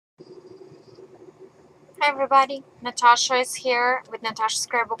Hi everybody, Natasha is here with Natasha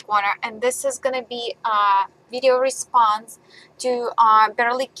Scrapbook Corner, and this is going to be a video response to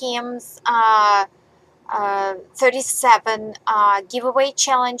berlykim37 giveaway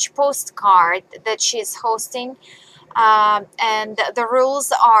challenge postcard that she's hosting. And the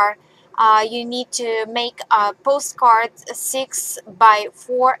rules are you need to make a postcard 6 by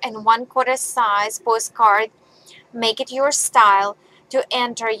 4 and 1/4 size postcard. Make it your style. To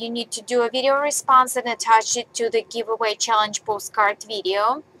enter, you need to do a video response and attach it to the giveaway challenge postcard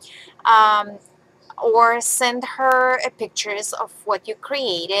video, or send her pictures of what you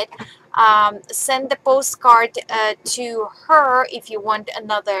created. Send the postcard to her if you want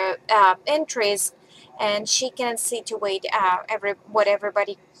another entries, and she can see to wait what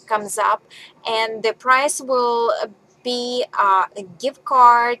everybody comes up. And the prize will be a gift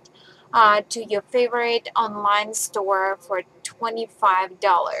card to your favorite online store for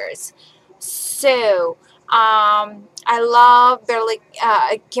 $25. So I love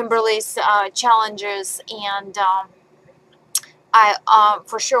Kimberly's challenges, and I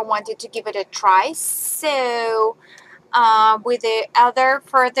for sure wanted to give it a try. So without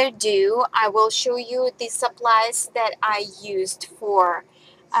further ado, I will show you the supplies that I used for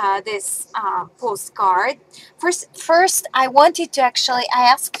this postcard. First, I wanted to I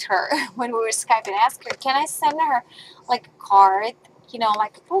asked her when we were Skyping, I asked her, can I send her like a card,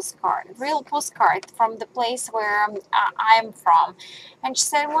 like a postcard, a real postcard from the place where I'm from? And she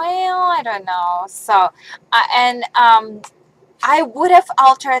said, well, I don't know. So, I would have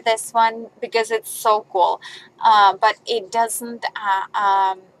altered this one because it's so cool, but it doesn't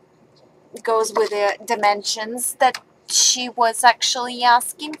goes with the dimensions that she was actually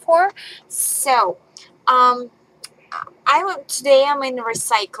asking for. So today I'm in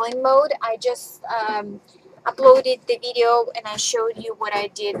recycling mode. I just uploaded the video and I showed you what I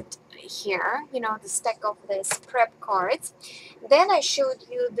did here, the stack of these prep cards. Then I showed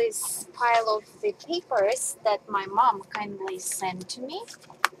you this pile of the papers that my mom kindly sent to me,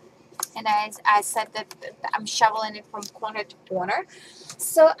 and I said that I'm shoveling it from corner to corner.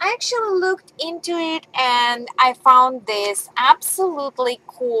 So I actually looked into it and I found these absolutely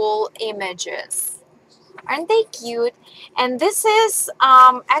cool images. Aren't they cute? And this is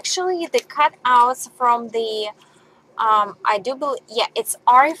actually the cutouts from the I do believe, yeah, it's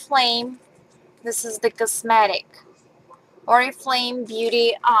Oriflame. This is the cosmetic Oriflame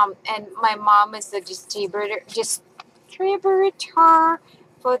Beauty, and my mom is the distributor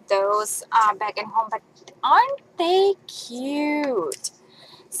for those back at home. But aren't they cute?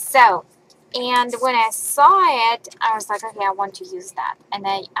 So, and when I saw it, I was like, okay, I want to use that. And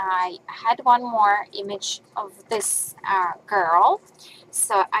I had one more image of this girl,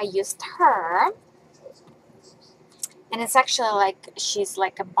 so I used her. And it's actually like she's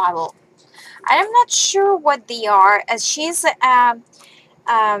like a bottle. I'm not sure what they are, as she's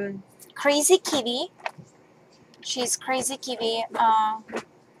Crazy Kitty. She's Crazy Kitty.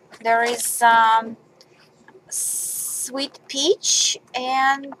 There is Sweet Peach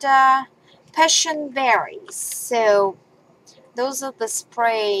and Passion Berries. So those are the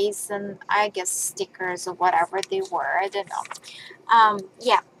sprays and I guess stickers or whatever they were. I don't know.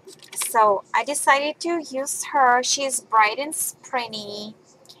 Yeah. So I decided to use her. She's bright and springy.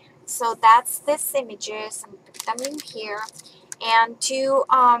 So that's this images. I'm put them in here. And to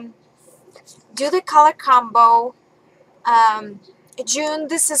do the color combo, June,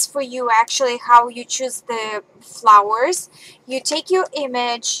 this is for you actually, how you choose the flowers. You take your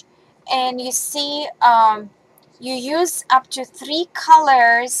image and you see you use up to 3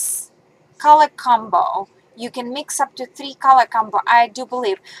 colors, color combo. You can mix up to 3 color combo, I do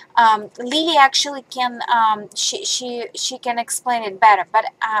believe. Lily actually can she can explain it better, but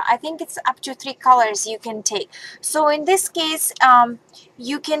I think it's up to 3 colors you can take. So in this case,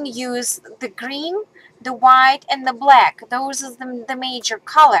 you can use the green, the white, and the black. Those are the major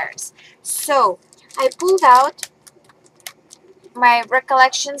colors. So I pulled out my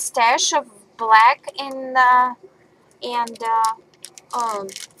recollection stash of black and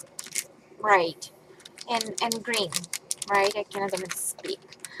right, and green, right? I cannot even speak.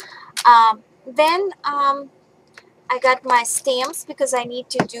 Then I got my stamps because I need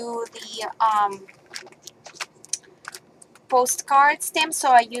to do the postcard stamp, so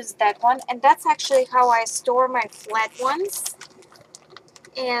I use that one, and that's actually how I store my flat ones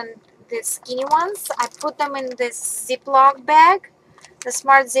and the skinny ones. I put them in this Ziploc bag, the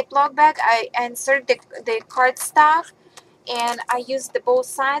smart Ziploc bag. I insert the card stuff, and I use the both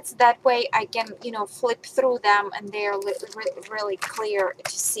sides. That way I can, flip through them and they're really clear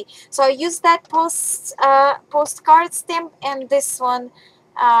to see. So I use that postcard stamp and this one,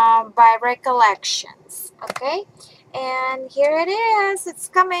 by recollections. Okay, and here it is. It's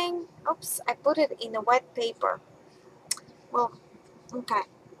coming. Oops, I put it in a wet paper. Well, okay,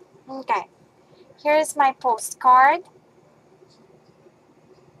 okay. Here's my postcard.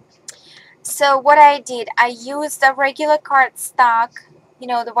 So what I did, I used a regular cardstock, you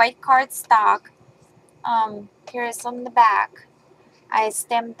know, the white cardstock. Here's on the back. I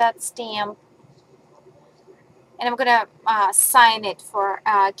stamped that stamp, and I'm gonna sign it for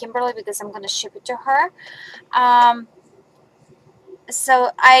Kimberly because I'm gonna ship it to her. Um,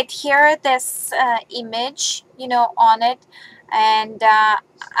 so I adhere this image, you know, on it, and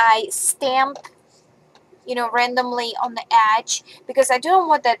I stamp, you know, randomly on the edge because I don't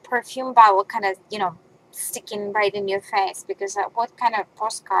want that perfume bottle kind of, you know, sticking right in your face, because what kind of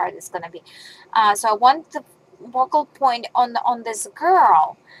postcard is gonna be? So I want the focal point on this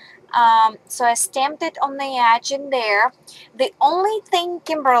girl. So I stamped it on the edge in there. The only thing,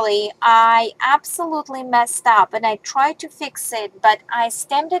 Kimberly, I absolutely messed up, and I tried to fix it, but I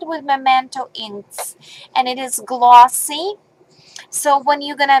stamped it with Memento inks, and it is glossy. So when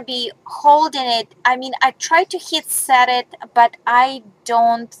you're gonna be holding it, I mean, I tried to heat set it, but I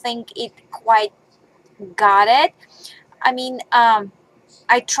don't think it quite got it. I mean,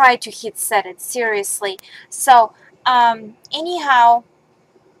 I tried to heat set it, seriously. So anyhow,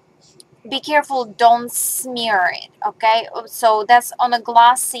 be careful, don't smear it, okay? So that's on a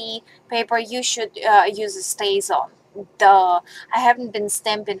glossy paper. You should use a Stay On. Duh, I haven't been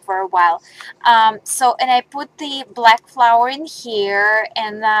stamping for a while. So, and I put the black flower in here,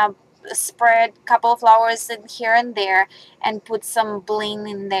 and spread a couple of flowers in here and there, and put some bling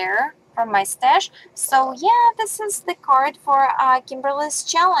in there for my stash. So yeah, this is the card for Kimberly's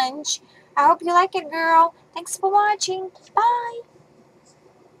challenge. I hope you like it, girl. Thanks for watching. Bye.